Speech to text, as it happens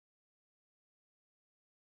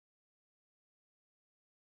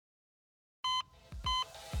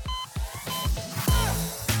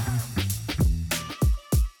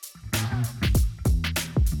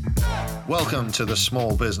Welcome to the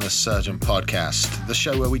Small Business Surgeon Podcast, the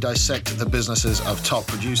show where we dissect the businesses of top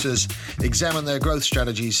producers, examine their growth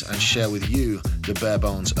strategies, and share with you the bare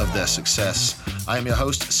bones of their success. I am your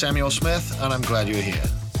host, Samuel Smith, and I'm glad you're here.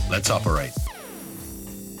 Let's operate.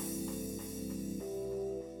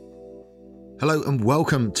 Hello and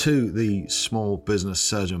welcome to the Small Business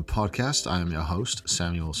Surgeon Podcast. I am your host,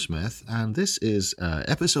 Samuel Smith, and this is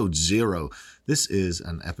episode 0. This is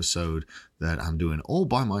an episode that I'm doing all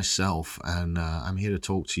by myself, and I'm here to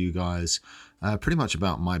talk to you guys pretty much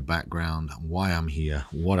about my background, why I'm here,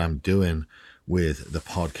 what I'm doing with the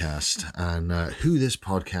podcast, and who this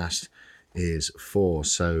podcast is for.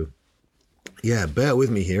 So yeah, bear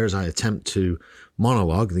with me here as I attempt to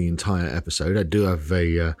monologue the entire episode. I do have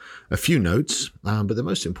a few notes, but the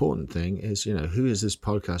most important thing is, who is this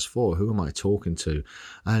podcast for? Who am I talking to?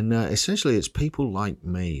 And essentially, it's people like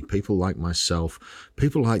me, people like myself,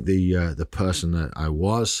 people like the person that I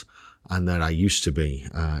was and that I used to be.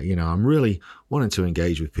 I'm really wanting to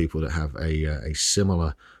engage with people that have a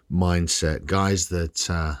similar mindset, guys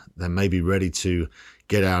that may be ready to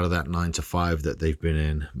get out of that 9-to-5 that they've been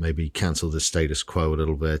in, maybe cancel the status quo a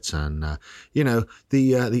little bit, and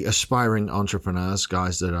the aspiring entrepreneurs,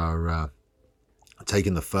 guys that are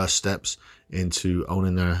taking the first steps into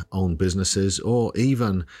owning their own businesses, or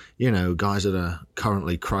even guys that are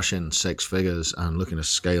currently crushing 6 figures and looking to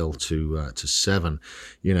scale to 7,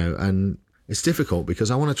 and it's difficult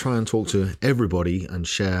because I want to try and talk to everybody and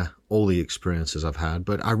share all the experiences I've had,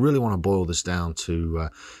 but I really want to boil this down to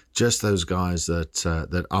just those guys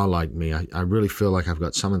that are like me. I really feel like I've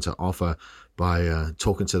got something to offer by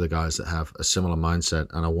talking to the guys that have a similar mindset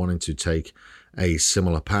and are wanting to take a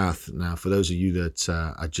similar path. Now, for those of you that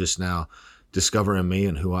are just now discovering me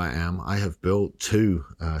and who I am, I have built 2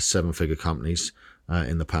 7-figure companies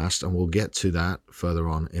in the past, and we'll get to that further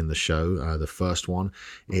on in the show. The first one,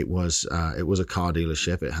 it was a car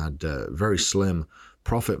dealership. It had very slim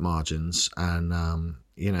profit margins, and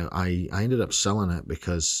I ended up selling it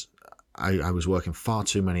because I was working far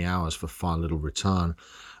too many hours for far little return.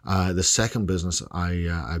 The second business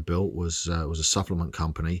I built was a supplement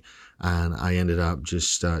company, and I ended up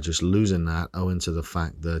just losing that owing to the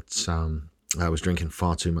fact that I was drinking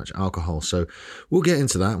far too much alcohol. So we'll get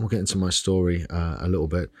into that. We'll get into my story a little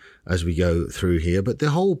bit as we go through here. But the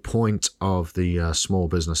whole point of the Small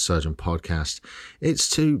Business Surgeon Podcast, it's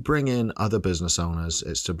to bring in other business owners.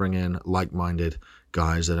 It's to bring in like-minded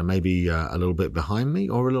guys that are maybe a little bit behind me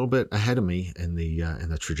or a little bit ahead of me in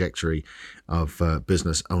the trajectory of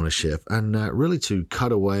business ownership, and really to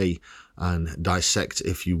cut away and dissect,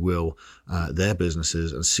 if you will, their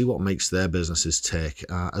businesses and see what makes their businesses tick,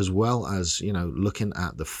 as well as, looking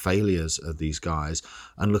at the failures of these guys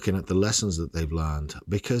and looking at the lessons that they've learned,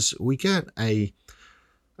 because we get a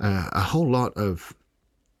whole lot of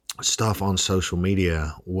stuff on social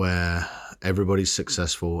media where everybody's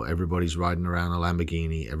successful, everybody's riding around a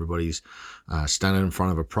Lamborghini, everybody's standing in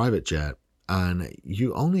front of a private jet, and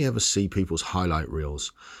you only ever see people's highlight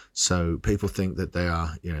reels. So people think that they are,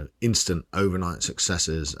 instant overnight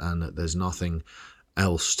successes and that there's nothing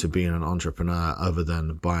else to being an entrepreneur other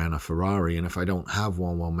than buying a Ferrari. And if I don't have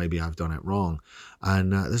one, well, maybe I've done it wrong.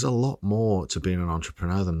 And there's a lot more to being an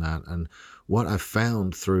entrepreneur than that. And what I've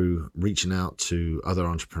found through reaching out to other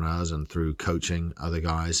entrepreneurs and through coaching other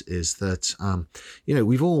guys is that,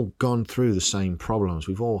 we've all gone through the same problems.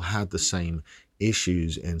 We've all had the same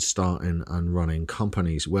issues in starting and running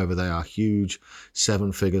companies, whether they are huge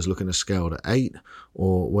 7 figures looking to scale to 8,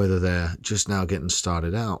 or whether they're just now getting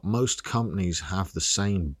started out. Most companies have the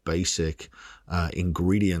same basic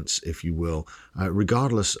ingredients, if you will,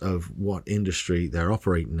 regardless of what industry they're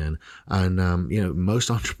operating in. And, most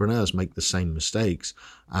entrepreneurs make the same mistakes.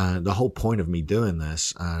 And the whole point of me doing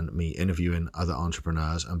this and me interviewing other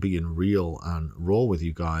entrepreneurs and being real and raw with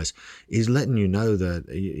you guys is letting you know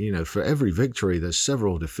that, for every victory, there's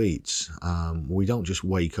several defeats. We don't just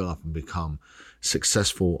wake up and become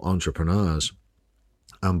successful entrepreneurs.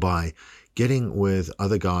 And by getting with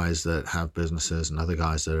other guys that have businesses and other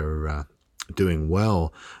guys that are doing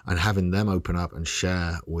well and having them open up and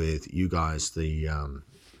share with you guys the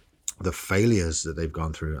failures that they've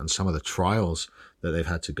gone through and some of the trials that they've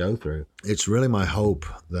had to go through, it's really my hope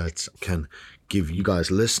that can give you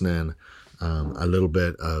guys listening a little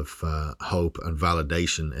bit of hope and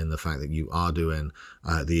validation in the fact that you are doing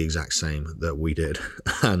the exact same that we did.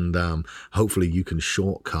 And hopefully you can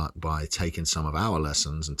shortcut by taking some of our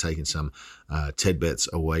lessons and taking some tidbits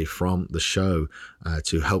away from the show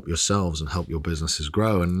to help yourselves and help your businesses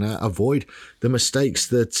grow and avoid the mistakes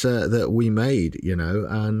that we made,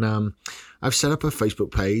 and I've set up a Facebook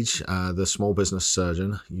page, The Small Business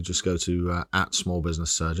Surgeon. You just go to at Small Business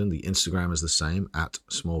Surgeon. The Instagram is the same, at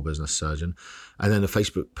Small Business Surgeon. And then the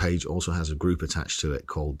Facebook page also has a group attached to it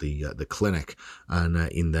called the Clinic.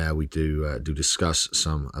 And in there we do discuss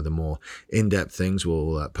some of the more in-depth things.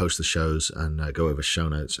 We'll post the shows and go over show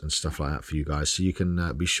notes and stuff like that for you guys. So you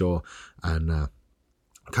can be sure and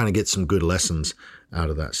kind of get some good lessons out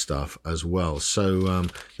of that stuff as well. So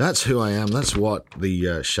that's who I am. That's what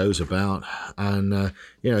the show's about. And,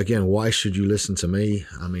 again, why should you listen to me?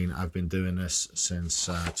 I mean, I've been doing this since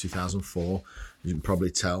 2004. You can probably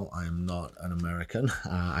tell I am not an American.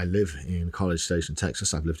 I live in College Station,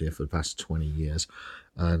 Texas. I've lived here for the past 20 years.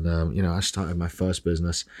 And, I started my first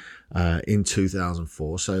business in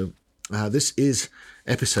 2004. So this is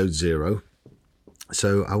episode 0.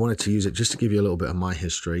 So I wanted to use it just to give you a little bit of my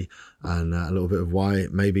history and a little bit of why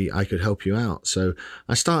maybe I could help you out. So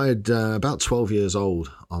I started about 12 years old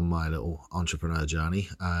on my little entrepreneur journey.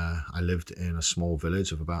 I lived in a small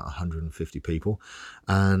village of about 150 people,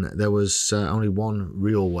 and there was only one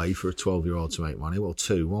real way for a 12-year-old to make money. Well,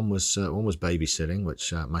 two. One was babysitting,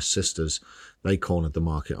 which my sisters, they cornered the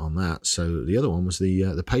market on that. So the other one was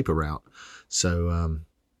the paper route. So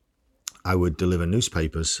I would deliver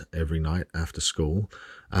newspapers every night after school,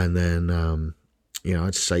 and then,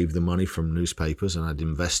 I'd save the money from newspapers and I'd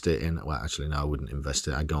invest it in, well, actually, no, I wouldn't invest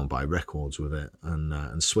it. I'd go and buy records with it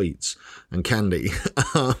and sweets and candy.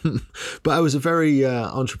 But I was a very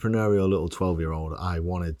entrepreneurial little 12-year-old. I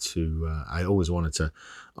always wanted to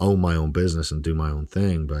own my own business and do my own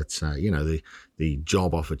thing. But, the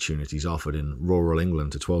job opportunities offered in rural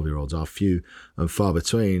England to 12-year-olds are few and far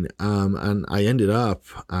between. And I ended up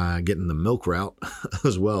getting the milk route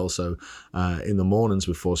as well. So in the mornings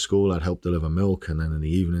before school, I'd help deliver milk. And then in the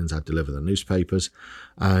evenings, I'd deliver the newspapers.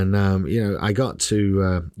 And, I got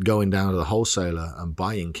to going down to the wholesaler and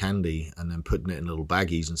buying candy and then putting it in little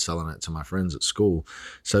baggies and selling it to my friends at school.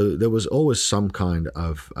 So there was always some kind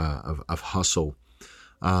of hustle.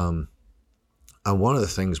 And one of the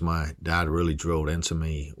things my dad really drilled into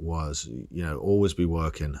me was, always be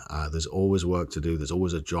working. There's always work to do. There's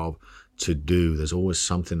always a job to do. There's always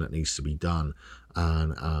something that needs to be done.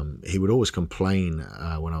 And he would always complain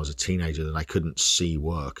when I was a teenager that I couldn't see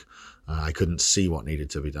work. I couldn't see what needed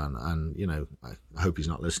to be done. And, I hope he's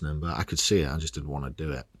not listening, but I could see it. I just didn't want to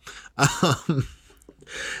do it.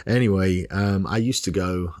 Anyway, I used to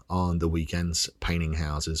go on the weekends painting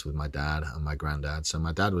houses with my dad and my granddad. So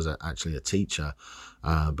my dad was actually a teacher,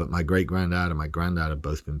 but my great-granddad and my granddad have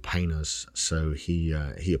both been painters. So he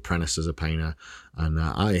apprenticed as a painter, and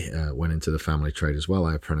I went into the family trade as well.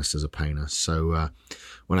 I apprenticed as a painter. So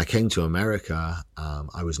when I came to America,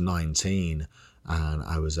 I was 19, and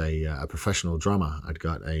I was a professional drummer. I'd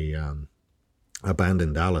got a band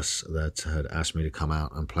in Dallas that had asked me to come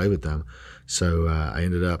out and play with them. So I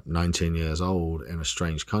ended up 19 years old in a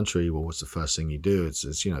strange country. Well, what's the first thing you do? It's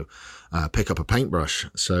pick up a paintbrush.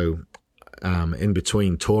 So in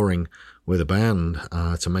between touring with a band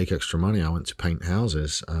to make extra money, I went to paint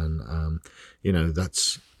houses. And,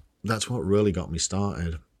 that's what really got me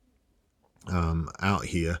started out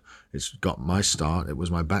here. It's got my start. It was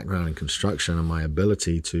my background in construction and my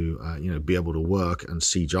ability to, be able to work and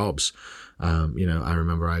see jobs. I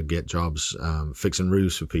remember I'd get jobs fixing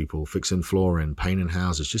roofs for people, fixing flooring, painting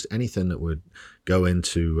houses, just anything that would go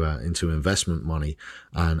into investment money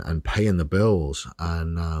and paying the bills.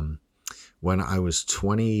 And when I was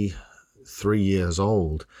 23 years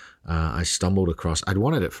old, I stumbled across, I'd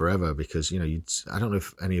wanted it forever because, I don't know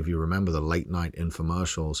if any of you remember the late night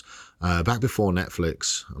infomercials, back before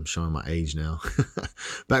Netflix. I'm showing my age now.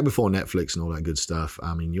 Back before Netflix and all that good stuff.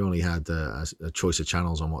 I mean, you only had a choice of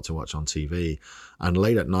channels on what to watch on TV. And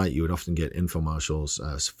late at night, you would often get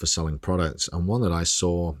infomercials for selling products. And one that I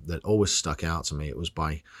saw that always stuck out to me, it was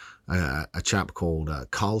by a chap called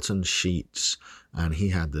Carlton Sheets. And he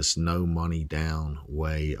had this no money down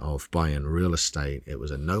way of buying real estate. It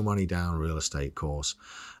was a no money down real estate course.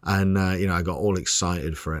 And, I got all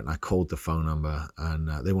excited for it and I called the phone number and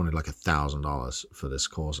they wanted like $1,000 for this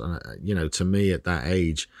course. And, to me at that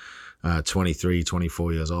age, 23,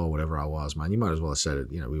 24 years old, whatever I was, man, you might as well have said it,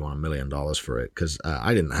 we want $1 million for it because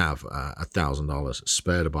I didn't have $1,000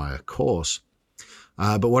 spare to buy a course.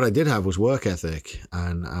 But what I did have was work ethic.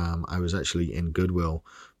 And I was actually in Goodwill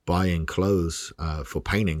buying clothes for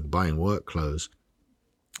painting, buying work clothes.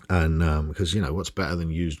 And because, what's better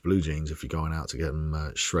than used blue jeans if you're going out to get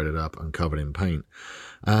them shredded up and covered in paint?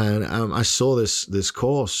 And I saw this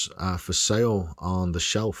course for sale on the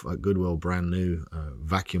shelf at Goodwill, brand new,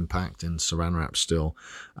 vacuum packed in saran wrap still,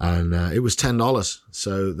 and it was $10.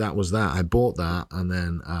 So that was that. I bought that, and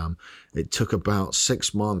then it took about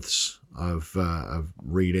 6 months of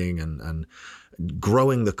reading and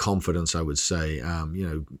growing the confidence, I would say,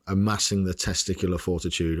 amassing the testicular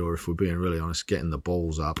fortitude, or if we're being really honest, getting the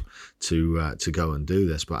balls up to go and do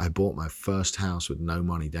this. But I bought my first house with no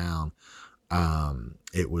money down.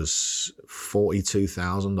 It was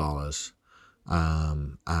 $42,000.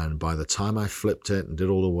 And by the time I flipped it and did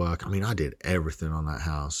all the work, I did everything on that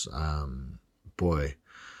house.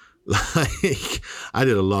 Like, I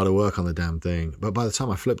did a lot of work on the damn thing. But by the time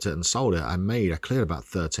I flipped it and sold it, I cleared about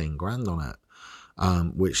 13 grand on it.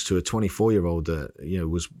 Which to a 24-year-old that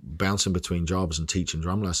was bouncing between jobs and teaching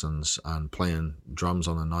drum lessons and playing drums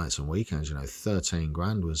on the nights and weekends, 13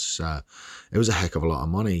 grand was it was a heck of a lot of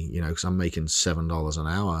money, because I'm making $7 an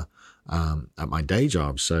hour at my day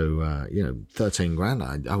job. So 13 grand,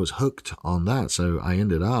 I was hooked on that. So I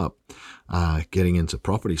ended up getting into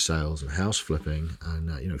property sales and house flipping,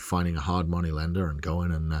 and finding a hard money lender and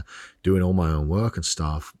going and doing all my own work and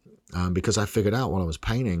stuff. Because I figured out while I was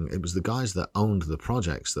painting, it was the guys that owned the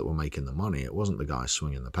projects that were making the money. It wasn't the guy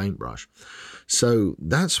swinging the paintbrush. So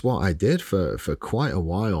that's what I did for quite a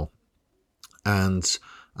while. And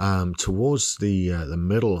towards the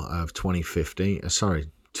middle of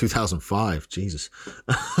 2005, Jesus,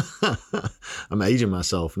 I'm aging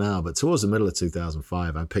myself now, but towards the middle of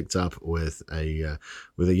 2005, I picked up with a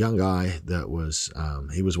young guy that was,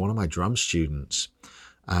 he was one of my drum students.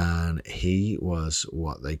 And he was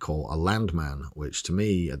what they call a landman, which to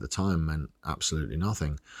me at the time meant absolutely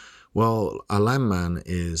nothing. Well, a landman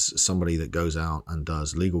is somebody that goes out and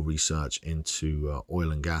does legal research into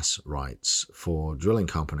oil and gas rights for drilling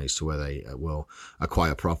companies to where they will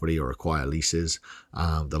acquire property or acquire leases.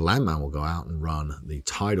 The landman will go out and run the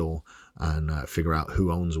title and figure out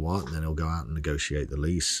who owns what, and then he'll go out and negotiate the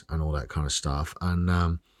lease and all that kind of stuff.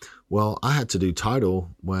 And well, I had to do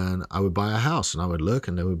title when I would buy a house, and I would look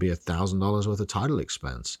and there would be $1,000 worth of title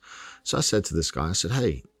expense. So I said to this guy, I said,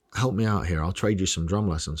 hey, help me out here. I'll trade you some drum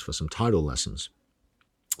lessons for some title lessons.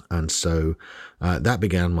 And so that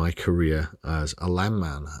began my career as a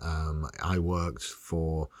landman. I worked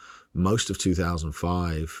for most of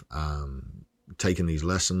 2005, taking these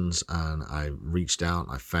lessons, and I reached out.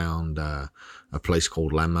 I found a place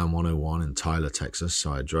called Landman 101 in Tyler, Texas.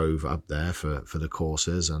 So I drove up there for the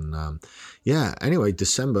courses, and anyway,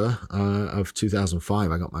 December of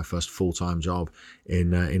 2005, I got my first full-time job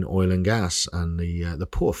in oil and gas. And the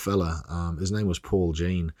poor fella, his name was Paul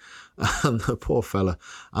Jean, and the poor fella,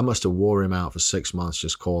 I must have wore him out for 6 months,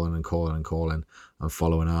 just calling and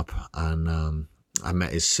following up. And I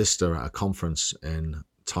met his sister at a conference in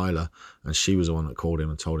Tyler, and she was the one that called him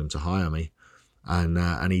and told him to hire me.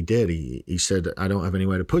 And he did. He said, I don't have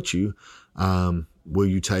anywhere to put you. Will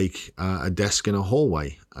you take a desk in a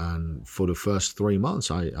hallway? And for the first 3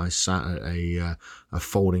 months, I sat at a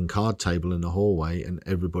folding card table in the hallway, and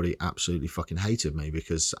everybody absolutely fucking hated me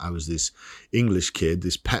because I was this English kid,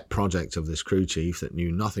 this pet project of this crew chief that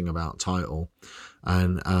knew nothing about title.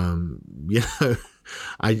 And,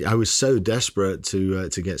 I was so desperate to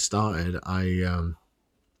get started.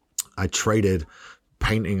 I traded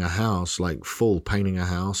painting a house, like full painting a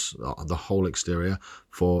house, the whole exterior,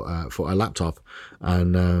 for a laptop,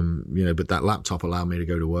 and but that laptop allowed me to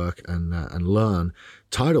go to work and learn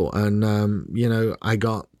title, and I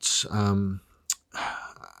got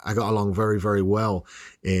along very, very well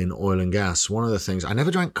in oil and gas. One of the things, I never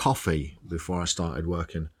drank coffee before I started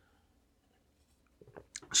working.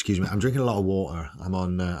 Excuse me, I'm drinking a lot of water. I'm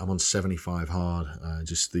on 75 hard.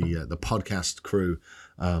 Just the podcast crew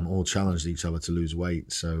all challenged each other to lose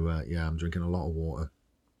weight. So I'm drinking a lot of water,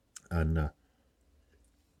 and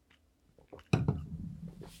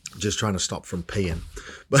just trying to stop from peeing.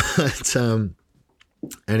 But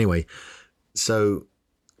anyway, so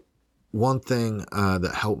one thing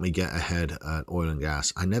that helped me get ahead at oil and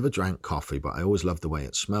gas, I never drank coffee, but I always loved the way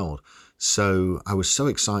it smelled. So I was so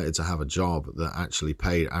excited to have a job that actually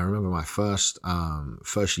paid. I remember my first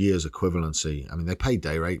year's equivalency. I mean, they paid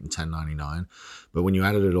day rate and 1099, but when you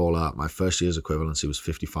added it all up, my first year's equivalency was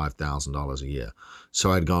 $55,000 a year.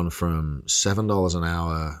 So I'd gone from $7 an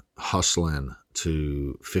hour hustling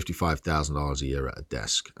to $55,000 a year at a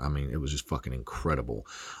desk. I mean, it was just fucking incredible.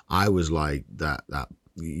 I was like that.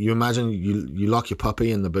 You imagine you lock your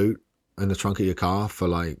puppy in the boot in the trunk of your car for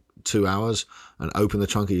like 2 hours and open the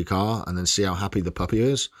trunk of your car and then see how happy the puppy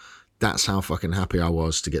is. that's how fucking happy I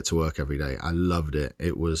was to get to work every day. I loved it.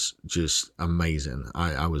 It was just amazing.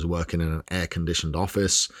 I was working in an air-conditioned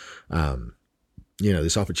office.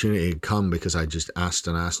 This opportunity had come because I just asked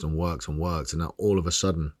and worked. And now all of a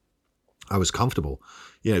sudden, I was comfortable.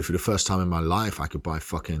 For the first time in my life, I could buy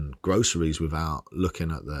fucking groceries without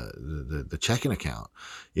looking at the checking account.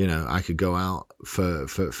 I could go out for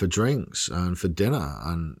drinks and for dinner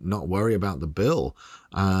and not worry about the bill.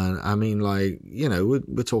 And I mean,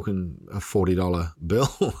 we're talking a $40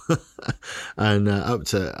 bill. And up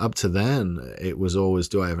to then, it was always,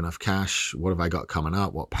 do I have enough cash? What have I got coming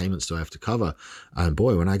up? What payments do I have to cover? And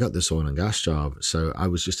boy, when I got this oil and gas job, so I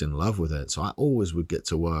was just in love with it. So I always would get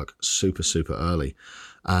to work super, super early.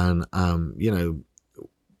 And,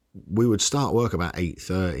 we would start work about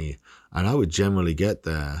 8:30, and I would generally get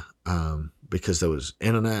there because there was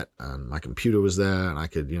internet and my computer was there, and I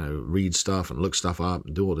could, read stuff and look stuff up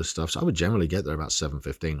and do all this stuff. So I would generally get there about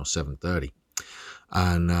 7:15 or 7:30.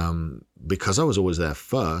 And because I was always there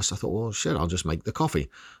first, I thought, well, shit, I'll just make the coffee.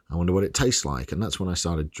 I wonder what it tastes like. And that's when I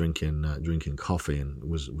started drinking coffee and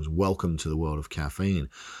was welcome to the world of caffeine.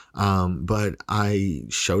 But I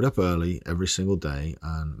showed up early every single day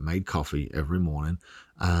and made coffee every morning.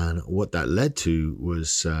 And what that led to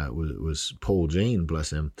was Paul Jean,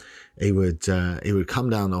 bless him. He would come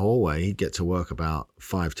down the hallway. He'd get to work about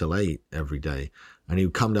 5 till 8 every day. And he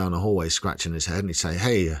would come down the hallway scratching his head and he'd say,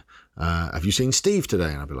 hey, have you seen Steve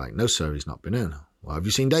today? And I'd be like, no, sir, he's not been in. Well, have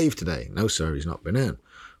you seen Dave today? No, sir, he's not been in.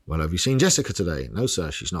 Well, have you seen Jessica today? No,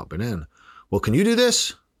 sir, she's not been in. Well, can you do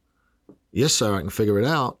this? Yes, sir, I can figure it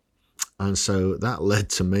out. And so that led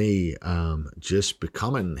to me just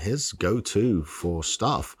becoming his go-to for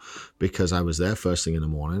stuff, because I was there first thing in the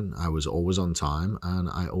morning. I was always on time, and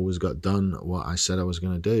I always got done what I said I was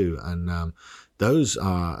going to do. And those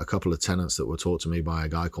are a couple of tenets that were taught to me by a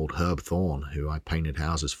guy called Herb Thorne, who I painted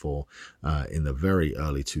houses for in the very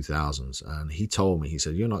early 2000s. And he told me, he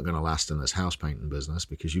said, you're not going to last in this house painting business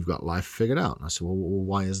because you've got life figured out. And I said, well,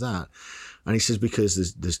 why is that? And he says,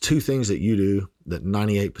 because there's two things that you do that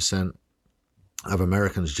 98% of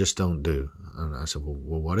Americans just don't do. And I said,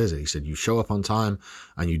 well, what is it? He said, you show up on time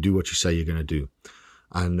and you do what you say you're going to do.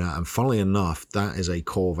 And funnily enough, that is a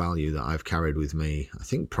core value that I've carried with me. I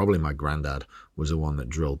think probably my granddad was the one that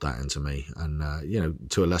drilled that into me. And,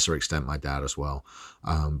 to a lesser extent, my dad as well.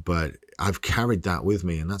 But I've carried that with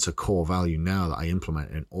me, and that's a core value now that I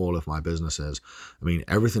implement in all of my businesses. I mean,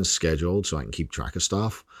 everything's scheduled so I can keep track of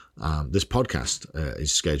stuff. This podcast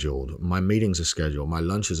is scheduled. My meetings are scheduled. My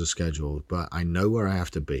lunches are scheduled. But I know where I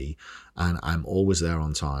have to be, and I'm always there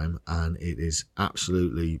on time. And it is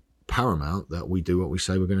absolutely paramount that we do what we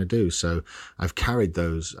say we're going to do. So I've carried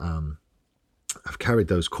those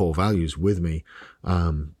core values with me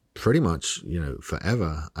pretty much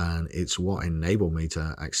forever, and it's what enabled me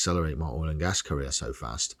to accelerate my oil and gas career so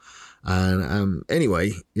fast. And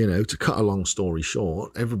anyway, to cut a long story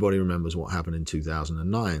short, everybody remembers what happened in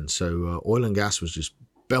 2009. So oil and gas was just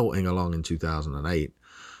belting along in 2008,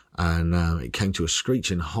 and it came to a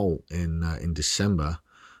screeching halt in December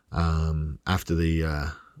after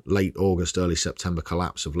the late August, early September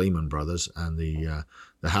collapse of Lehman Brothers, and the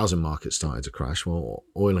housing market started to crash. Well,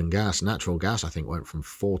 oil and gas, natural gas, I think went from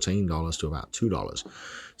 $14 to about $2.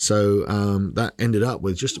 So that ended up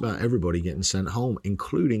with just about everybody getting sent home,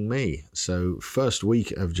 including me. So first week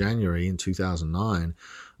of January in 2009,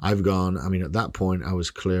 I've gone, at that point I was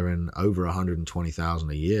clearing over 120,000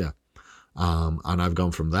 a year. And I've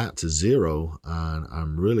gone from that to zero, and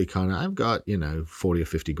I'm really I've got, 40 or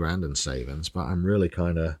 50 grand in savings, but I'm really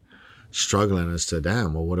kind of struggling as to,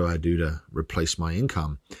 damn, well, what do I do to replace my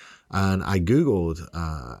income? And I Googled,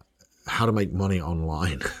 how to make money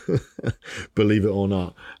online, believe it or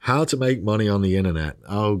not, how to make money on the internet.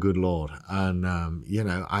 Oh, good Lord. And, I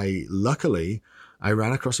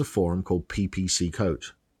ran across a forum called PPC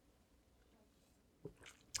Coach.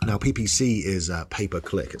 Now, PPC is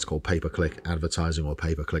pay-per-click. It's called pay-per-click advertising or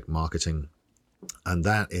pay-per-click marketing. And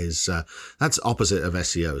that is, that's opposite of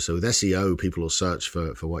SEO. So with SEO, people will search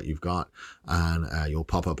for what you've got, and you'll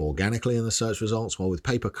pop up organically in the search results. Well, with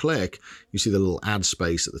pay-per-click, you see the little ad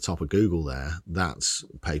space at the top of Google there. That's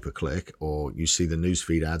pay-per-click. Or you see the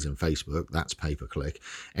newsfeed ads in Facebook. That's pay-per-click.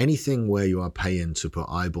 Anything where you are paying to put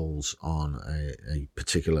eyeballs on a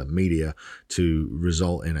particular media to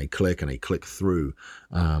result in a click and a click through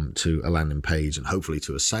to a landing page and hopefully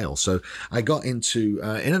to a sale. So I got into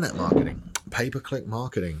internet marketing, pay-per-click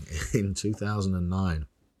marketing in 2009.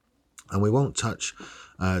 And we won't touch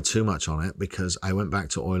too much on it because I went back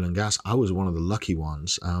to oil and gas. I was one of the lucky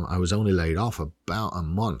ones. I was only laid off about a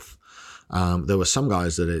month. There were some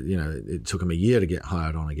guys that it took them a year to get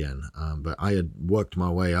hired on again. But I had worked my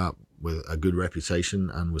way up with a good reputation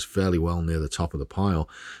and was fairly well near the top of the pile.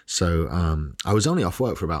 So I was only off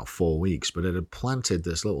work for about 4 weeks, but it had planted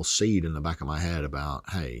this little seed in the back of my head about,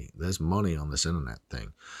 hey, there's money on this internet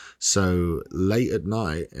thing. So late at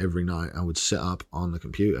night, every night, I would sit up on the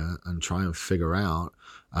computer and try and figure out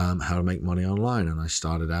how to make money online. And I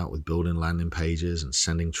started out with building landing pages and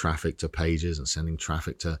sending traffic to pages and sending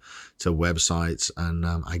traffic to websites. And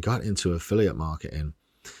I got into affiliate marketing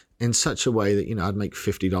in such a way that, you know, I'd make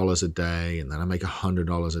 $50 a day, and then I'd make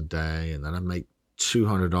 $100 a day, and then I'd make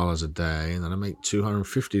 $200 a day, and then I'd make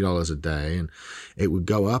 $250 a day, and it would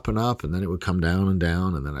go up and up, and then it would come down and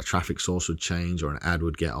down, and then a traffic source would change or an ad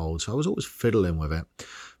would get old. So I was always fiddling with it,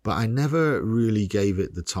 but I never really gave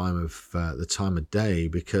it the time of day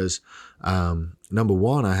because number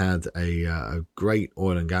one, I had a great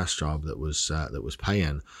oil and gas job that was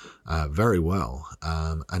paying very well,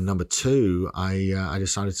 and number two, I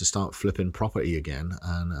decided to start flipping property again,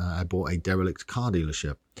 and I bought a derelict car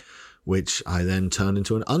dealership, which I then turned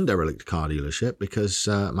into an underderelict car dealership because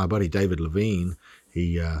my buddy David Levine,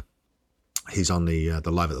 he's on the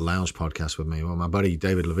Live at the Lounge podcast with me. Well, my buddy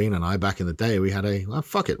David Levine and I, back in the day, we had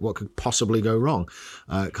fuck it, what could possibly go wrong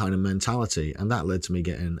kind of mentality. And that led to me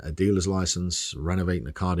getting a dealer's license, renovating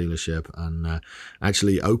a car dealership, and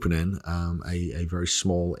actually opening a very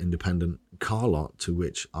small independent car lot, to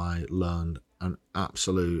which I learned an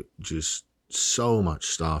absolute just so much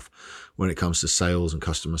stuff when it comes to sales and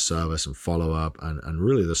customer service and follow-up and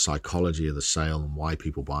really the psychology of the sale and why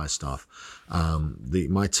people buy stuff.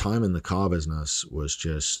 My time in the car business was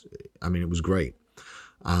just, I mean, it was great.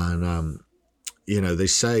 And you know, they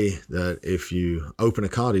say that if you open a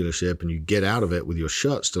car dealership and you get out of it with your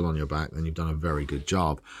shirt still on your back, then you've done a very good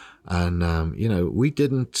job. And you know, we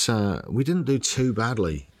didn't do too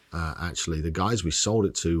badly. Actually, the guys we sold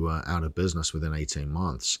it to were out of business within 18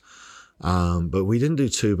 months. But we didn't do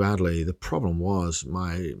too badly. The problem was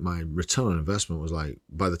my return on investment was like,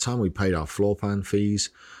 by the time we paid our floor plan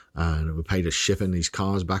fees and we paid us shipping these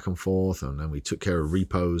cars back and forth, and then we took care of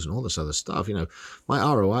repos and all this other stuff, you know, my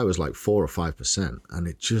ROI was like 4 or 5%, and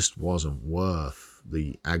it just wasn't worth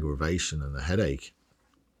the aggravation and the headache.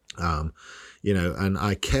 You know, and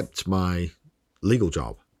I kept my legal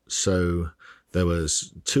job. So there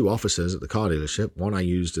was 2 offices at the car dealership. One I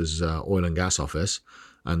used as oil and gas office,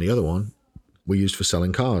 and the other one we used for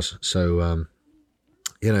selling cars. So,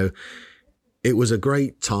 you know, it was a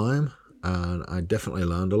great time, and I definitely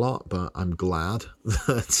learned a lot, but I'm glad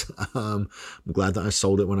that I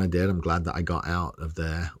sold it when I did. I'm glad that I got out of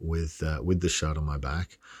there with the shirt on my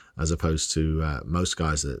back, as opposed to most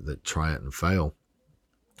guys that try it and fail.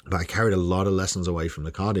 But I carried a lot of lessons away from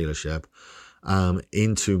the car dealership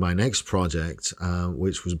into my next project,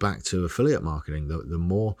 which was back to affiliate marketing. The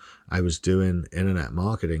more I was doing internet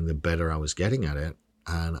marketing, the better I was getting at it.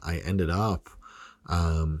 And I ended up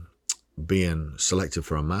being selected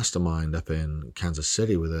for a mastermind up in Kansas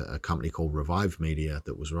City with a company called Revive Media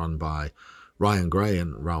that was run by Ryan Gray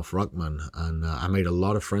and Ralph Ruckman. And I made a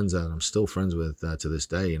lot of friends there, and I'm still friends with to this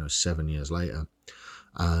day, you know, 7 years later.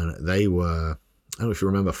 And they were, I don't know if you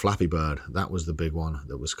remember Flappy Bird. That was the big one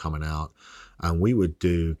that was coming out. And we would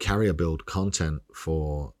do carrier build content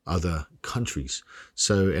for other countries.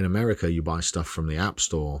 So in America, you buy stuff from the App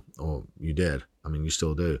Store, or you did. I mean, you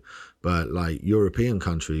still do. But like European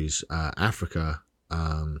countries, Africa,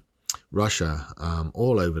 Russia,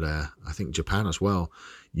 all over there, I think Japan as well,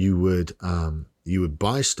 you would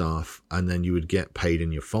buy stuff and then you would get paid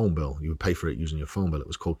in your phone bill. You would pay for it using your phone bill. It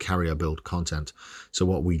was called carrier build content. So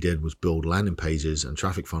what we did was build landing pages and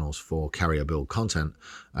traffic funnels for carrier build content,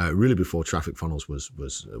 really before traffic funnels was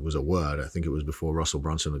a word. I think it was before Russell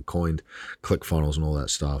Brunson had coined ClickFunnels and all that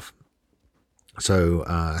stuff. So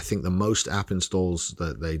I think the most app installs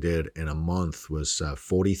that they did in a month was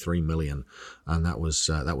 43 million, and that was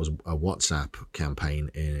a WhatsApp campaign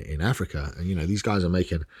in Africa. And you know, these guys are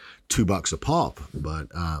making $2 a pop, but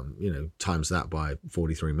you know, times that by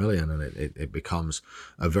 43 million, and it becomes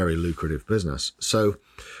a very lucrative business. So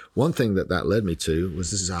one thing that led me to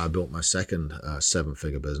was, this is how I built my second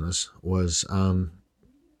 7-figure business, was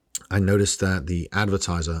I noticed that the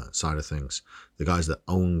advertiser side of things, the guys that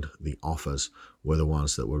owned the offers, were the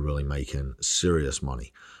ones that were really making serious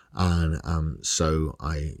money. And so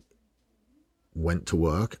I went to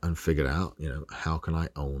work and figured out, you know, how can I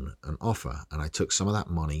own an offer? And I took some of that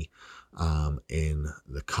money in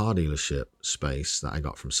the car dealership space that I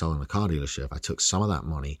got from selling the car dealership. I took some of that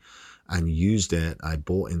money and used it. I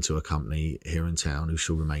bought into a company here in town who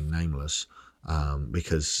shall remain nameless,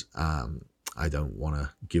 because I don't want to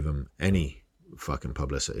give them any fucking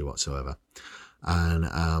publicity whatsoever. And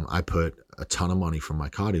I put a ton of money from my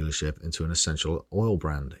car dealership into an essential oil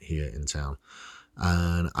brand here in town.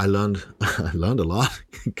 And I learned a lot.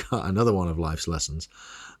 Got another one of life's lessons.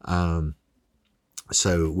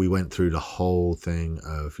 So we went through the whole thing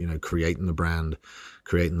of, creating the brand,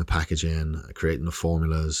 creating the packaging, creating the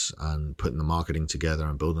formulas, and putting the marketing together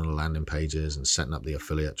and building the landing pages and setting up the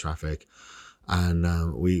affiliate traffic.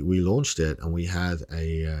 And we launched it, and we had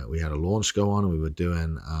a launch go on, and we were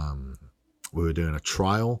doing a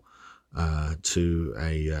trial to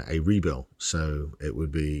a rebill. So it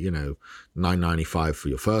would be, $9.95 for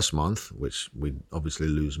your first month, which we'd obviously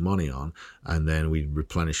lose money on. And then we'd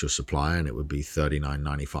replenish your supply, and it would be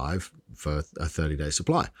 $39.95 for a 30-day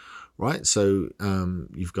supply. Right. So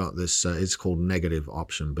you've got this, it's called negative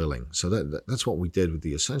option billing. So that's what we did with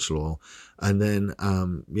the essential oil. And then,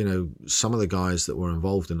 some of the guys that were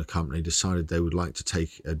involved in the company decided they would like to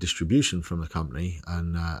take a distribution from the company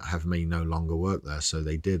and have me no longer work there. So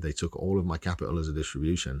they did. They took all of my capital as a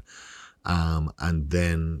distribution and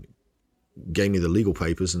then gave me the legal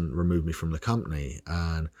papers and removed me from the company.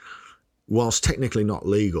 And whilst technically not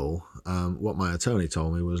legal, what my attorney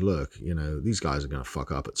told me was, look, these guys are going to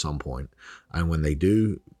fuck up at some point. And when they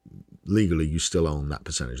do, legally, you still own that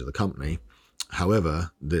percentage of the company.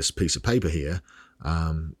 However, this piece of paper here,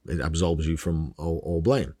 it absolves you from all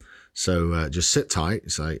blame. So just sit tight.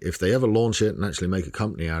 So if they ever launch it and actually make a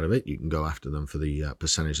company out of it, you can go after them for the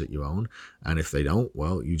percentage that you own. And if they don't,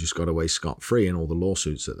 well, you just got away scot-free in all the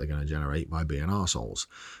lawsuits that they're going to generate by being arseholes.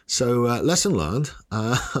 So lesson learned.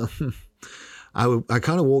 I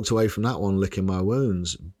kind of walked away from that one licking my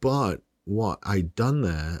wounds, but what I'd done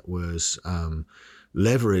there was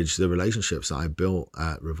leverage the relationships that I built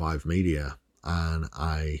at Revive Media, and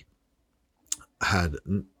I had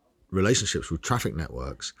relationships with traffic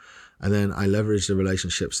networks, and then I leveraged the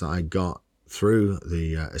relationships that I got through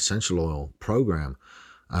the Essential Oil program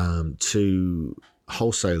to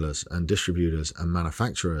wholesalers and distributors and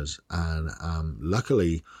manufacturers, and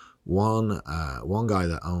luckily one guy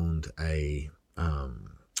that owned a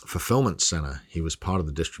fulfillment center, he was part of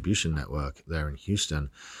the distribution network there in Houston.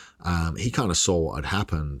 He kind of saw what had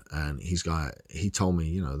happened, and he told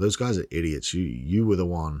me, those guys are idiots. You were the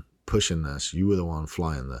one pushing this. You were the one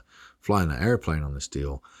flying the airplane on this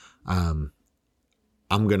deal. I'm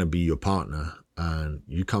going to be your partner, and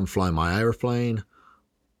you come fly my airplane.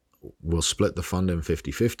 We'll split the funding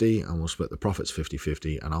 50-50, and we'll split the profits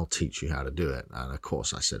 50-50, and I'll teach you how to do it. And of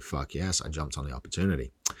course I said, fuck yes. I jumped on the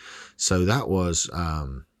opportunity. So that was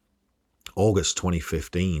August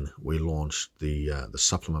 2015. We launched the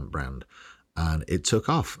supplement brand, and it took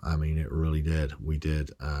off. I mean, it really did. We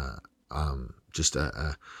did just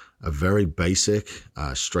a very basic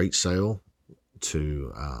straight sale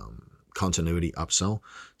to continuity upsell.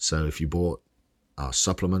 So if you bought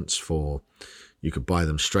supplements you could buy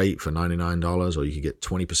them straight for $99, or you could get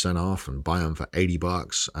 20% off and buy them for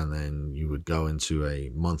 $80, and then you would go into a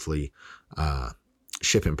monthly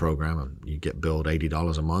shipping program, and you get billed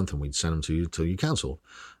 $80 a month, and we'd send them to you till you canceled.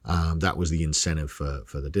 That was the incentive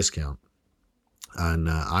for the discount. And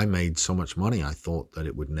I made so much money, I thought that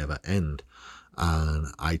it would never end. And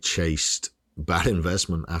I chased bad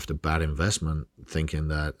investment after bad investment, thinking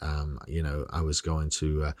that I was going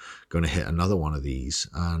to hit another one of these.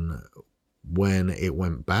 And when it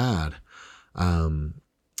went bad,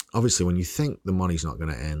 obviously when you think the money's not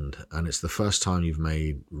going to end, and it's the first time you've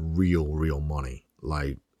made real money,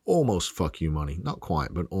 like almost fuck you money, not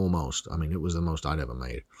quite, but almost. I mean, it was the most I'd ever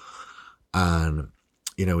made. And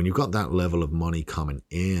when you've got that level of money coming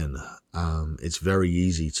in, it's very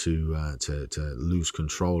easy to lose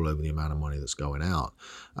control over the amount of money that's going out,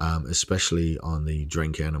 especially on the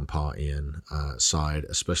drinking and partying side,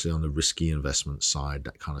 especially on the risky investment side,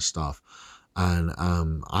 that kind of stuff. And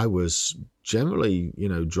I was generally,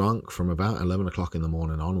 drunk from about 11 o'clock in the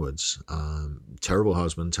morning onwards. Terrible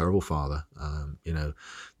husband, terrible father.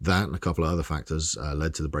 That and a couple of other factors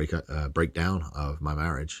led to the breakdown of my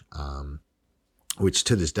marriage. Which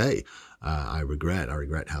to this day, I regret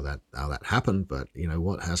how that happened, but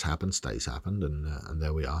what has happened stays happened, and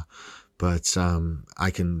there we are. But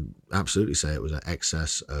I can absolutely say it was an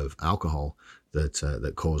excess of alcohol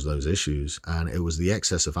that caused those issues, and it was the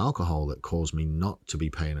excess of alcohol that caused me not to be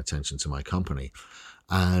paying attention to my company.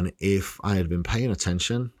 And if I had been paying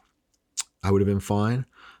attention, I would have been fine.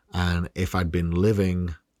 And if I'd been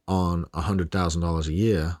living on $100,000 a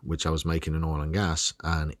year, which I was making in oil and gas,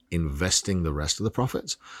 and investing the rest of the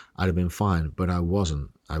profits, I'd have been fine. But I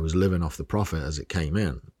wasn't. I was living off the profit as it came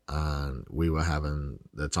in, and we were having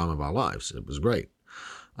the time of our lives. It was great.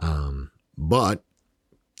 But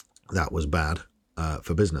that was bad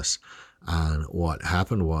for business. And what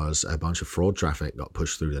happened was a bunch of fraud traffic got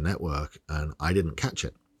pushed through the network and I didn't catch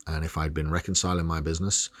it. And if I'd been reconciling my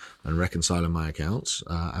business and reconciling my accounts,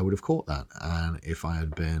 I would have caught that. And if I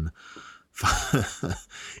had been,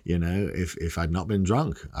 if I'd not been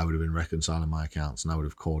drunk, I would have been reconciling my accounts and I would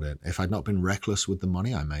have caught it. If I'd not been reckless with the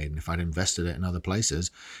money I made and if I'd invested it in other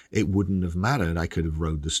places, it wouldn't have mattered. I could have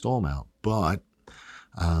rode the storm out. But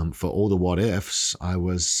for all the what ifs, I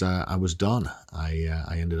was done.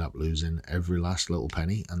 I ended up losing every last little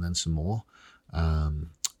penny and then some more,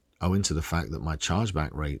 owing to the fact that my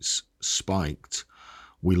chargeback rates spiked.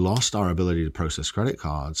 We lost our ability to process credit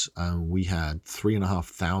cards, and we had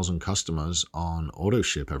 3,500 customers on auto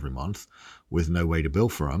ship every month with no way to bill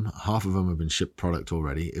for them. Half of them have been shipped product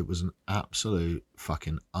already. It was an absolute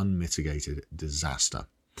fucking unmitigated disaster.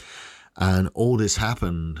 And all this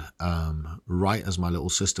happened right as my little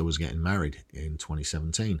sister was getting married in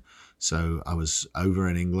 2017. So I was over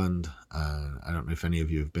in England. I don't know if any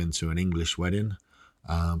of you have been to an English wedding,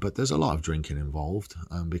 but there's a lot of drinking involved.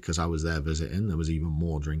 Because I was there visiting, there was even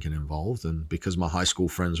more drinking involved. And because my high school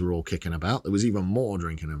friends were all kicking about, there was even more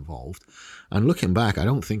drinking involved. And looking back, I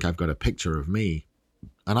don't think I've got a picture of me.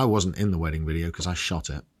 And I wasn't in the wedding video because I shot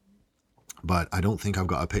it. But I don't think I've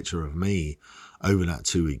got a picture of me over that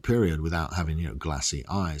 2-week period without having, glassy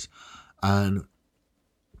eyes. And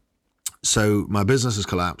so my business has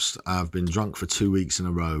collapsed. I've been drunk for 2 weeks in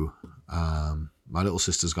a row. My little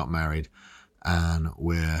sister's got married and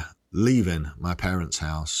we're leaving my parents'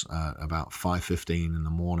 house at about 5:15 in the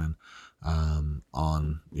morning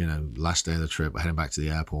on, last day of the trip. We're heading back to the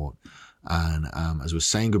airport. And as we're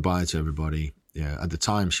saying goodbye to everybody, at the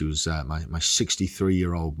time she was my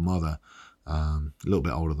 63-year-old mother. A little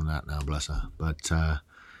bit older than that now, bless her. But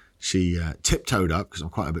she tiptoed up, because I'm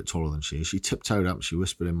quite a bit taller than she is. She tiptoed up, she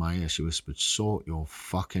whispered in my ear, she whispered, "Sort your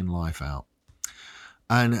fucking life out."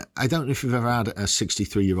 And I don't know if you've ever had a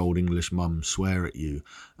 63-year-old English mum swear at you,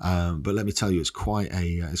 but let me tell you, it's quite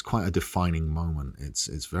a defining moment.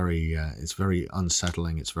 It's very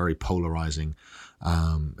unsettling. It's very polarizing.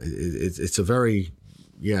 It's a very,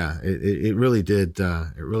 it really did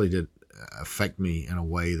affect me in a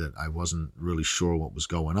way that I wasn't really sure what was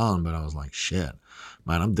going on, but I was like, shit,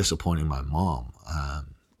 man, I'm disappointing my mom.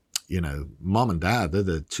 Mom and dad, they're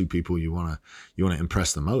the two people you want to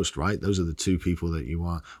impress the most, right? Those are the two people that you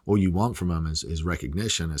want. All you want from them is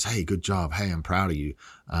recognition. Is, hey, good job. Hey, I'm proud of you.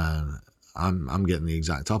 And I'm getting the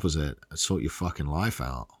exact opposite. Sort your fucking life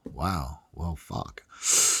out. Wow. Well, fuck.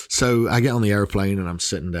 So I get on the airplane and I'm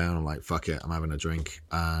sitting down. I'm like, fuck it. I'm having a drink.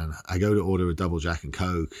 And I go to order a double Jack and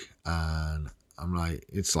Coke. And I'm like,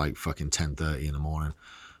 it's like fucking 10:30 in the morning.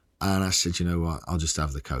 And I said, you know what? I'll just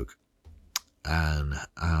have the Coke. And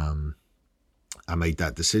I made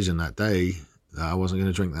that decision that day that I wasn't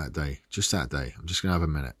going to drink that day. Just that day. I'm just going to have a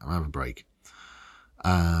minute. I'm going to have a break.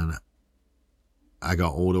 And I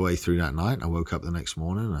got all the way through that night. I woke up the next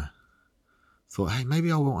morning and I thought, hey,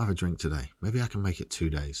 maybe I won't have a drink today. Maybe I can make it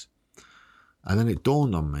 2 days. And then it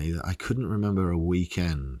dawned on me that I couldn't remember a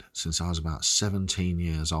weekend since I was about 17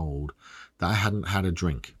 years old that I hadn't had a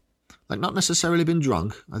drink. Like, not necessarily been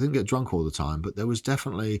drunk. I didn't get drunk all the time, but there was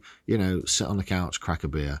definitely, sit on the couch, crack a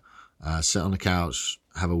beer, sit on the couch,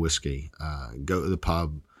 have a whiskey, go to the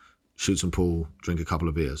pub, shoot some pool, drink a couple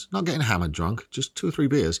of beers. Not getting hammered drunk, just 2 or 3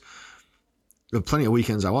 beers. There were plenty of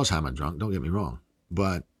weekends I was hammered drunk, don't get me wrong.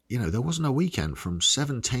 But, there wasn't a weekend from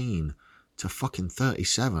 17 to fucking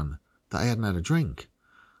 37 that I hadn't had a drink.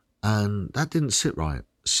 And that didn't sit right.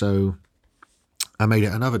 So I made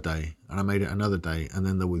it another day, and I made it another day, and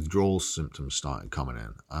then the withdrawal symptoms started coming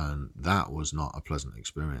in, and that was not a pleasant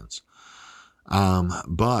experience.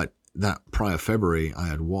 But that prior February, I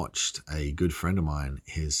had watched a good friend of mine,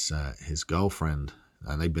 his girlfriend,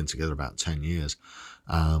 and they'd been together about 10 years.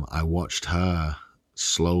 I watched her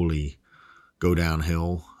slowly go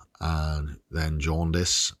downhill, and then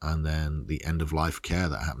jaundice, and then the end of life care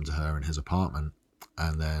that happened to her in his apartment.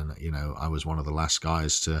 And then, I was one of the last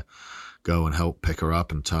guys to go and help pick her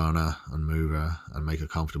up and turn her and move her and make her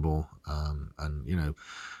comfortable. And,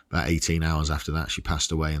 about 18 hours after that, she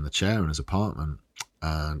passed away in the chair in his apartment.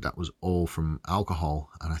 And that was all from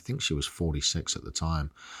alcohol. And I think she was 46 at the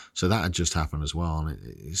time. So that had just happened as well. And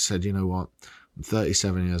he said, you know what? I'm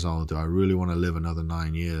 37 years old. Do I really want to live another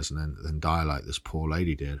 9 years and then die like this poor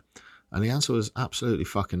lady did? And the answer was absolutely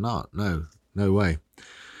fucking not. No way.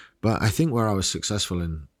 But I think where I was successful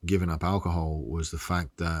in giving up alcohol was the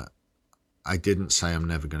fact that I didn't say I'm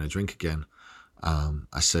never going to drink again.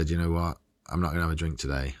 I said, you know what? I'm not going to have a drink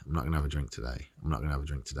today. I'm not going to have a drink today. I'm not going to have a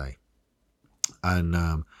drink today.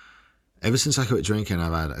 And ever since I quit drinking,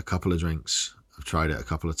 I've had a couple of drinks. I've tried it a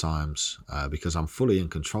couple of times because I'm fully in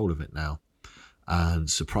control of it now. And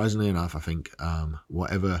surprisingly enough, I think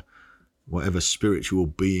whatever spiritual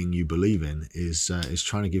being you believe in is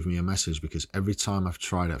trying to give me a message, because every time I've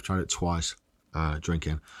tried it twice,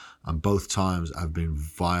 drinking, and both times I've been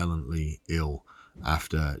violently ill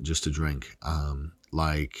after just a drink,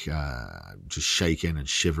 just shaking and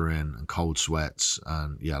shivering and cold sweats,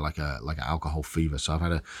 and like an alcohol fever. So I've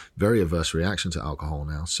had a very adverse reaction to alcohol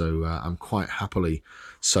now. So I'm quite happily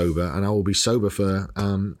sober, and I will be sober for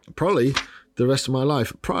probably the rest of my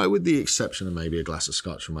life, probably with the exception of maybe a glass of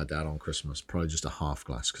scotch from my dad on Christmas, probably just a half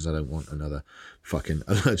glass, because I don't want another fucking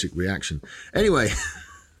allergic reaction. Anyway,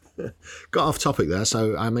 got off topic there.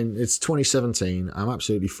 So I mean, it's 2017. I'm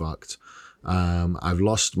absolutely fucked. I've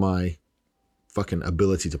lost my fucking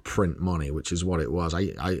ability to print money, which is what it was.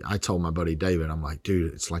 I told my buddy David, I'm like,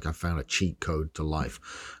 dude, it's like I found a cheat code to life.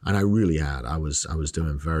 And I really had. I was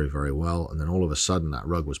doing very, very well. And then all of a sudden that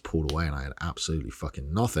rug was pulled away and I had absolutely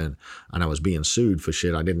fucking nothing. And I was being sued for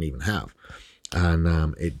shit I didn't even have.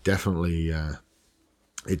 And it definitely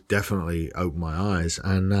opened my eyes.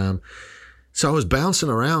 And so I was bouncing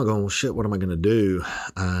around going, well, shit, what am I going to do?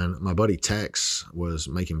 And my buddy Tex was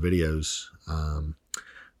making videos.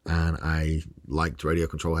 And I liked radio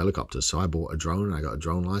control helicopters. So I bought a drone and I got a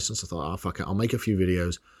drone license. I thought, oh, fuck it, I'll make a few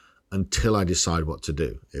videos until I decide what to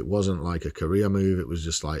do. It wasn't like a career move. It was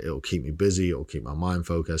just like, it'll keep me busy. It'll keep my mind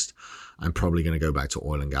focused. I'm probably going to go back to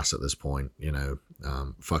oil and gas at this point.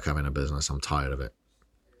 Fuck having a business. I'm tired of it.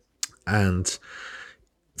 And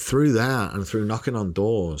through that and through knocking on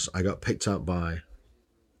doors, I got picked up by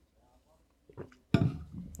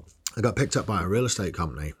a real estate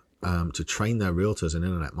company to train their realtors in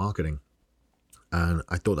internet marketing. And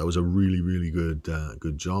I thought that was a really, really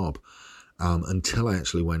good job until I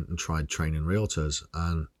actually went and tried training realtors.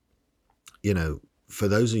 And, for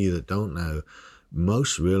those of you that don't know,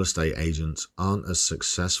 most real estate agents aren't as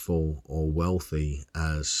successful or wealthy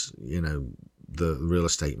as, the real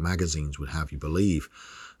estate magazines would have you believe.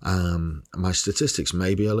 My statistics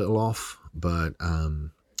may be a little off, but up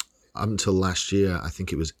until last year, I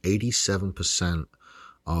think it was 87%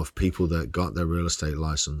 of people that got their real estate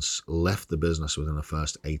license left the business within the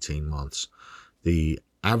first 18 months. The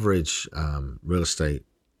average real estate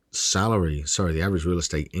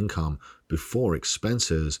income before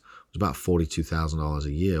expenses was about $42,000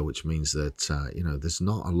 a year, which means that, there's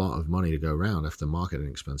not a lot of money to go around after marketing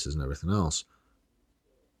expenses and everything else.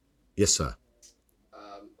 Yes, sir.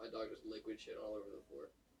 My dog just liquid shit all over the floor.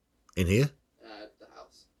 In here? At the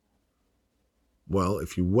house. Well,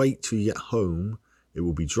 if you wait till you get home, it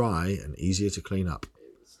will be dry and easier to clean up.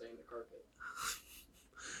 It will stain the carpet.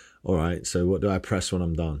 All right, so what do I press when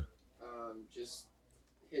I'm done? Just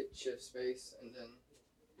hit shift space and then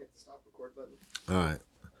hit the stop record button. All right.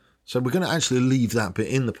 So we're going to actually leave that bit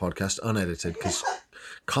in the podcast unedited because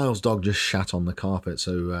Kyle's dog just shat on the carpet.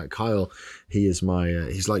 So Kyle, he is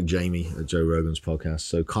he's like Jamie at Joe Rogan's podcast.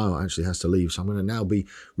 So Kyle actually has to leave. So I'm going to now be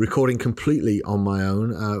recording completely on my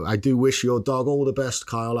own. I do wish your dog all the best,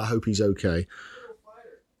 Kyle. I hope he's okay.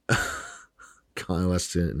 Kyle has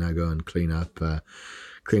to now go and clean up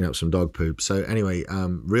some dog poop. So anyway,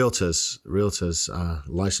 realtors,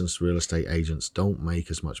 licensed real estate agents don't make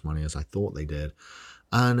as much money as I thought they did.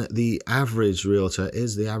 And the average realtor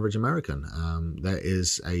is the average American. There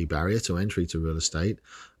is a barrier to entry to real estate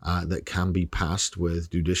that can be passed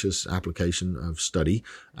with judicious application of study,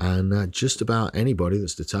 and just about anybody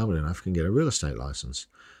that's determined enough can get a real estate license.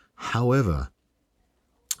 However,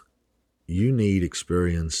 you need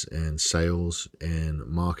experience in sales, in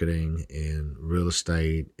marketing, in real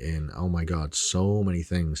estate, in, oh my God, so many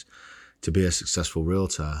things to be a successful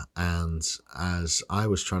realtor. And as I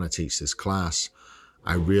was trying to teach this class,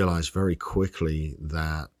 I realized very quickly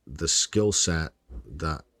that the skill set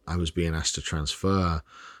that I was being asked to transfer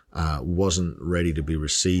wasn't ready to be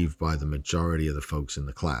received by the majority of the folks in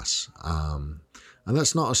the class. And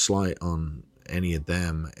that's not a slight on any of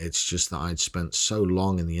them. It's just that I'd spent so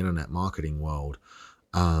long in the internet marketing world.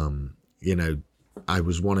 I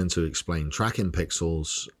was wanting to explain tracking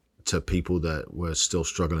pixels to people that were still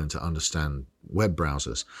struggling to understand web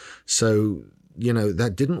browsers. So,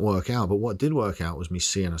 that didn't work out. But what did work out was me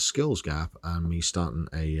seeing a skills gap and me starting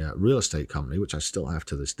a real estate company, which I still have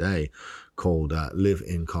to this day, called Live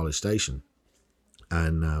in College Station.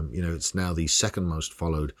 And, it's now the second most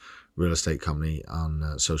followed real estate company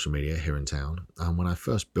on social media here in town. And when I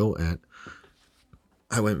first built it,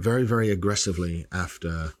 I went very, very aggressively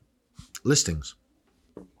after listings.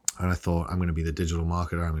 And I thought, I'm going to be the digital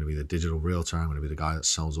marketer. I'm going to be the digital realtor. I'm going to be the guy that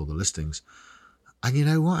sells all the listings. And you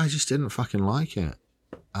know what? I just didn't fucking like it.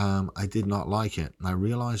 I did not like it. And I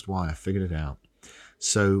realized why. I figured it out.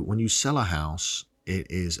 So when you sell a house, it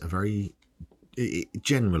is a very,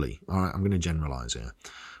 generally, all right, I'm going to generalize here.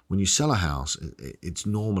 When you sell a house, it's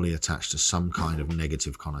normally attached to some kind of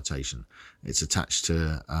negative connotation. It's attached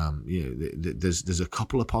to, there's a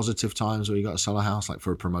couple of positive times where you got to sell a house, like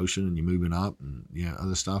for a promotion and you're moving up and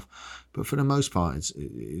other stuff. But for the most part,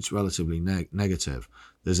 it's relatively negative.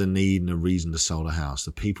 There's a need and a reason to sell the house.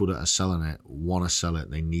 The people that are selling it want to sell it.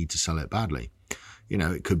 They need to sell it badly.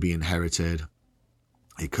 It could be inherited.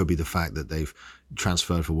 It could be the fact that they've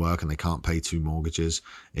transferred for work and they can't pay 2 mortgages.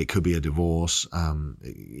 It could be a divorce.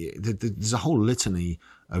 There's a whole litany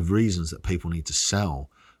of reasons that people need to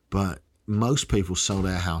sell. But most people sell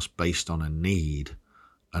their house based on a need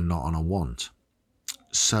and not on a want.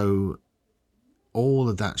 So all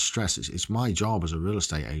of that stress, it's my job as a real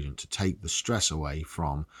estate agent to take the stress away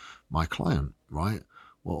from my client, right?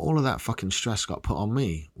 Well, all of that fucking stress got put on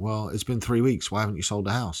me. Well, it's been 3 weeks. Why haven't you sold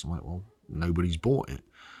the house? I'm like, well, nobody's bought it.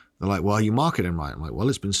 They're like, well, are you marketing right? I'm like, well,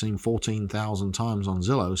 it's been seen 14,000 times on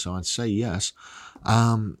Zillow, so I'd say yes.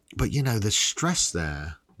 But, the stress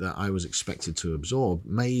there that I was expected to absorb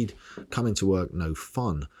made coming to work no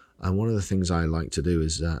fun. And one of the things I like to do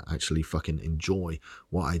is actually fucking enjoy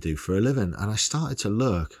what I do for a living. And I started to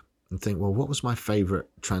look and think, well, what was my favorite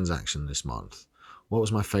transaction this month? What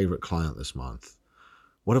was my favorite client this month?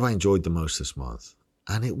 What have I enjoyed the most this month?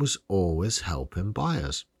 And it was always helping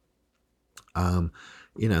buyers.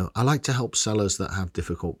 I like to help sellers that have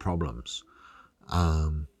difficult problems.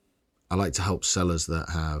 I like to help sellers that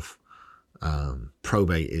have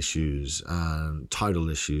probate issues and title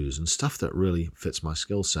issues and stuff that really fits my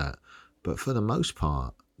skill set. But for the most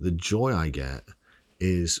part, the joy I get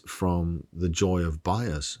is from the joy of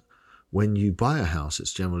buyers. When you buy a house,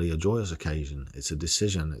 it's generally a joyous occasion. It's a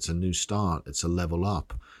decision. It's a new start. It's a level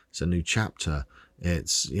up. It's a new chapter.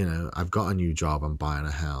 It's, I've got a new job. I'm buying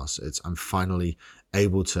a house. I'm finally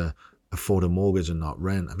able to afford a mortgage and not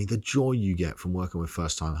rent. I mean, the joy you get from working with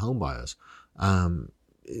first-time home buyers,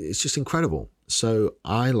 it's just incredible. So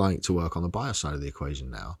I like to work on the buyer side of the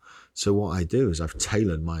equation now. So what I do is I've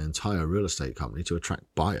tailored my entire real estate company to attract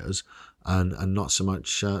buyers and not so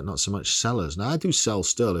much sellers. Now I do sell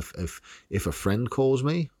still. If a friend calls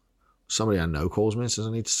me, somebody I know calls me and says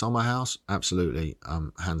I need to sell my house, absolutely,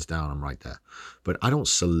 hands down, I'm right there. But I don't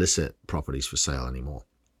solicit properties for sale anymore.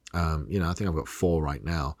 I think I've got 4 right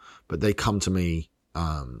now, but they come to me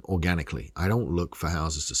organically. I don't look for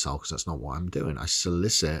houses to sell because that's not what I'm doing. I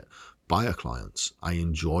solicit buyer clients. I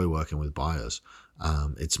enjoy working with buyers.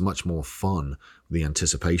 It's much more fun, the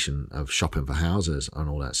anticipation of shopping for houses and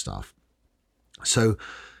all that stuff. So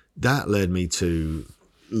that led me to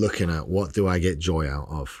looking at what do I get joy out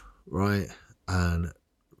of, right? And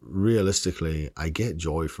realistically, I get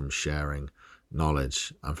joy from sharing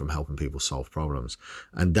knowledge and from helping people solve problems.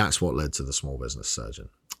 And that's what led to the Small Business Surgeon.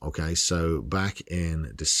 Okay, so back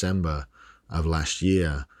in December of last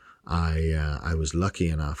year, I was lucky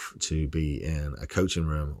enough to be in a coaching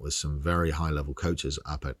room with some very high-level coaches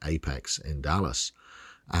up at Apex in Dallas.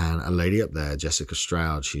 And a lady up there, Jessica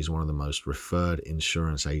Stroud, she's one of the most referred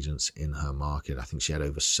insurance agents in her market. I think she had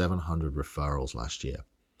over 700 referrals last year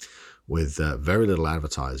with very little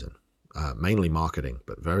advertising, mainly marketing,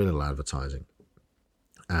 but very little advertising.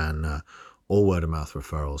 And all word of mouth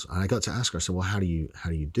referrals. And I got to ask her, I said, well, how do you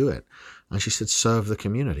do it? And she said, serve the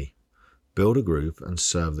community, build a group and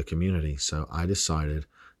serve the community. So I decided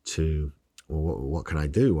to, well, what can I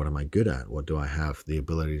do? What am I good at? What do I have the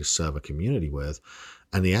ability to serve a community with?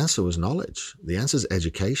 And the answer was knowledge. The answer is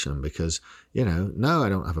education, because, no, I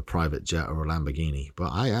don't have a private jet or a Lamborghini,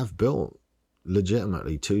 but I have built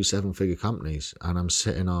legitimately 2 7-figure companies, and I'm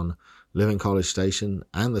sitting on Living College Station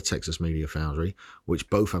and the Texas Media Foundry, which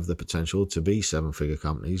both have the potential to be 7-figure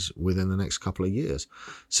companies within the next couple of years.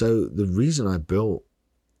 So the reason I built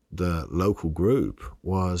the local group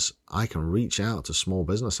was I can reach out to small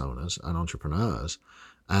business owners and entrepreneurs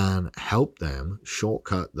and help them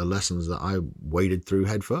shortcut the lessons that I waded through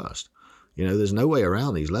head first. There's no way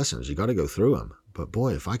around these lessons. You got to go through them. But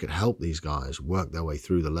boy, if I could help these guys work their way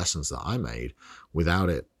through the lessons that I made without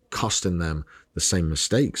it costing them the same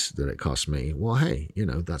mistakes that it cost me, well, hey,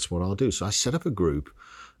 that's what I'll do. So I set up a group.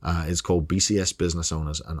 It's called BCS Business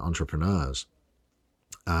Owners and Entrepreneurs.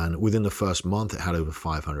 And within the first month, it had over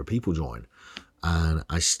 500 people join. And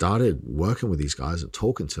I started working with these guys and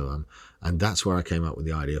talking to them. And that's where I came up with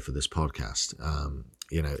the idea for this podcast.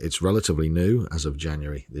 It's relatively new as of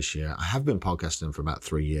January this year. I have been podcasting for about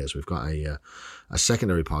 3 years. We've got a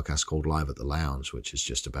secondary podcast called Live at the Lounge, which is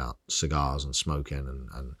just about cigars and smoking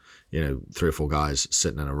and 3 or 4 guys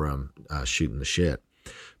sitting in a room shooting the shit.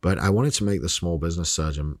 But I wanted to make the Small Business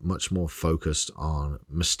Surgeon much more focused on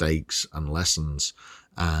mistakes and lessons,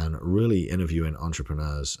 and really interviewing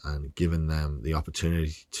entrepreneurs and giving them the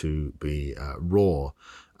opportunity to be raw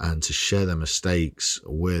and to share their mistakes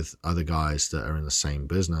with other guys that are in the same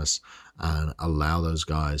business, and allow those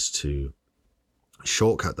guys to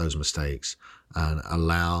shortcut those mistakes and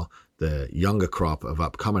allow the younger crop of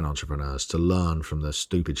upcoming entrepreneurs to learn from the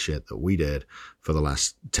stupid shit that we did for the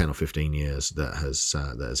last 10 or 15 years that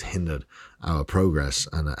has hindered our progress,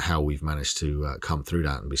 and how we've managed to come through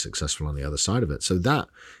that and be successful on the other side of it. So that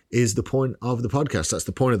is the point of the podcast. That's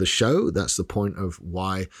the point of the show. That's the point of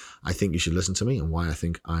why I think you should listen to me, and why I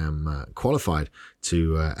think I am qualified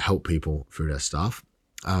to help people through their stuff.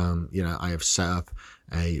 I have set up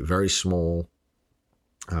a very small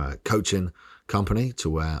coaching company to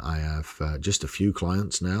where I have just a few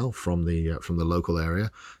clients now from the local area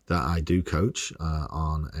that I do coach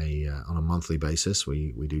on a monthly basis.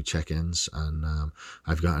 We do check-ins, and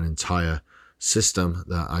I've got an entire system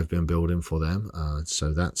that I've been building for them.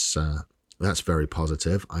 So that's very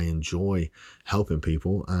positive. I enjoy helping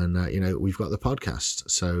people, and we've got the podcast,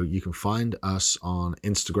 so you can find us on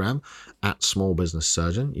Instagram at Small Business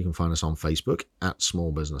Surgeon. You can find us on Facebook at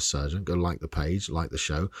Small Business Surgeon. Go like the page, like the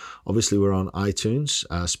show. Obviously, we're on iTunes,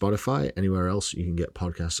 Spotify, anywhere else you can get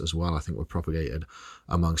podcasts as well. I think we're propagated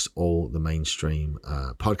amongst all the mainstream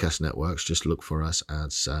podcast networks. Just look for us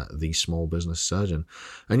as the Small Business Surgeon.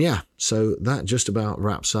 And yeah, so that just about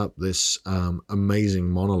wraps up this amazing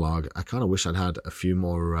monologue. I kind of wish I'd had a few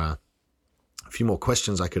more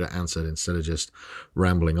questions I could have answered instead of just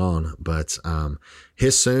rambling on. But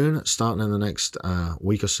here soon, starting in the next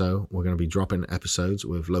week or so, we're going to be dropping episodes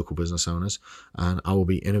with local business owners, and I will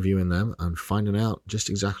be interviewing them and finding out just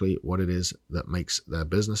exactly what it is that makes their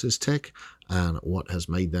businesses tick, and what has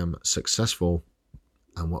made them successful,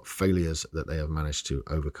 and what failures that they have managed to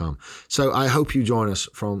overcome. So I hope you join us.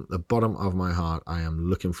 From the bottom of my heart, I am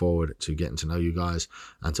looking forward to getting to know you guys,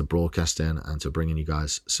 and to broadcasting, and to bringing you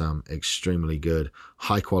guys some extremely good,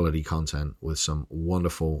 high quality content with some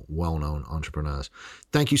wonderful, well-known entrepreneurs.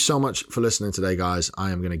 Thank you so much for listening today, guys.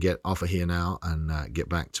 I am going to get off of here now and get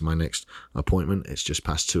back to my next appointment. It's just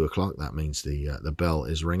past 2:00. That means the bell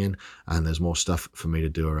is ringing, and there's more stuff for me to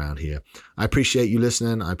do around here. I appreciate you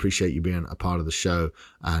listening. I appreciate you being a part of the show.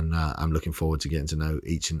 And I'm looking forward to getting to know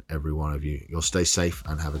each and every one of you. You'll stay safe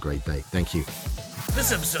and have a great day. Thank you.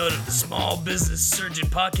 This episode of the Small Business Surgeon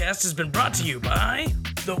Podcast has been brought to you by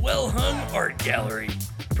the Well Hung Art Gallery,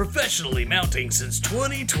 professionally mounting since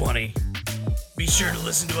 2020. Be sure to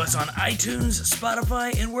listen to us on iTunes,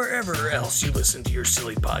 Spotify, and wherever else you listen to your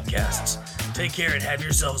silly podcasts. Take care and have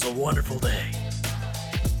yourselves a wonderful day.